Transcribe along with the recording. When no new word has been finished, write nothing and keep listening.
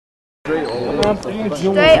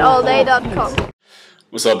DreAllDay.com.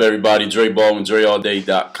 What's up, everybody? Dre Baldwin,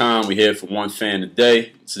 DreAllDay.com. We're here for one fan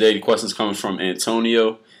today. Today, the question's coming from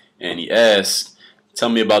Antonio, and he asks, tell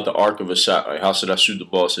me about the arc of a shot. Like, how should I shoot the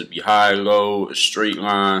ball? Should it be high, low, a straight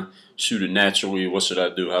line, shoot it naturally? What should I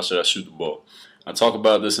do? How should I shoot the ball? I talk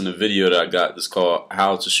about this in a video that I got that's called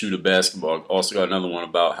How to Shoot a Basketball. I also got another one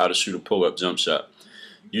about how to shoot a pull-up jump shot.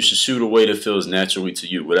 You should shoot a way that feels naturally to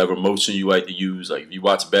you, whatever motion you like to use. Like if you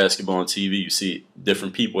watch basketball on TV, you see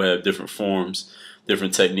different people have different forms,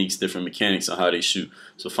 different techniques, different mechanics on how they shoot.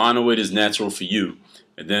 So find a way that's natural for you.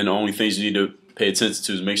 And then the only things you need to pay attention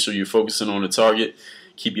to is make sure you're focusing on the target,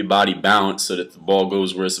 keep your body balanced so that the ball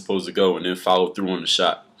goes where it's supposed to go, and then follow through on the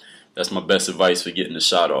shot. That's my best advice for getting the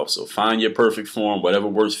shot off. So find your perfect form, whatever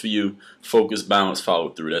works for you, focus, balance,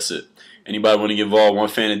 follow through. That's it. Anybody want to get involved, one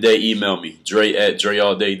fan a day, email me,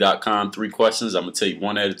 Dre@DreAllDay.com. 3 questions. I'm going to take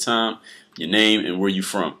one at a time. Your name and where you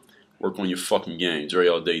from. Work on your fucking game,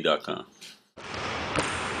 DreAllDay.com.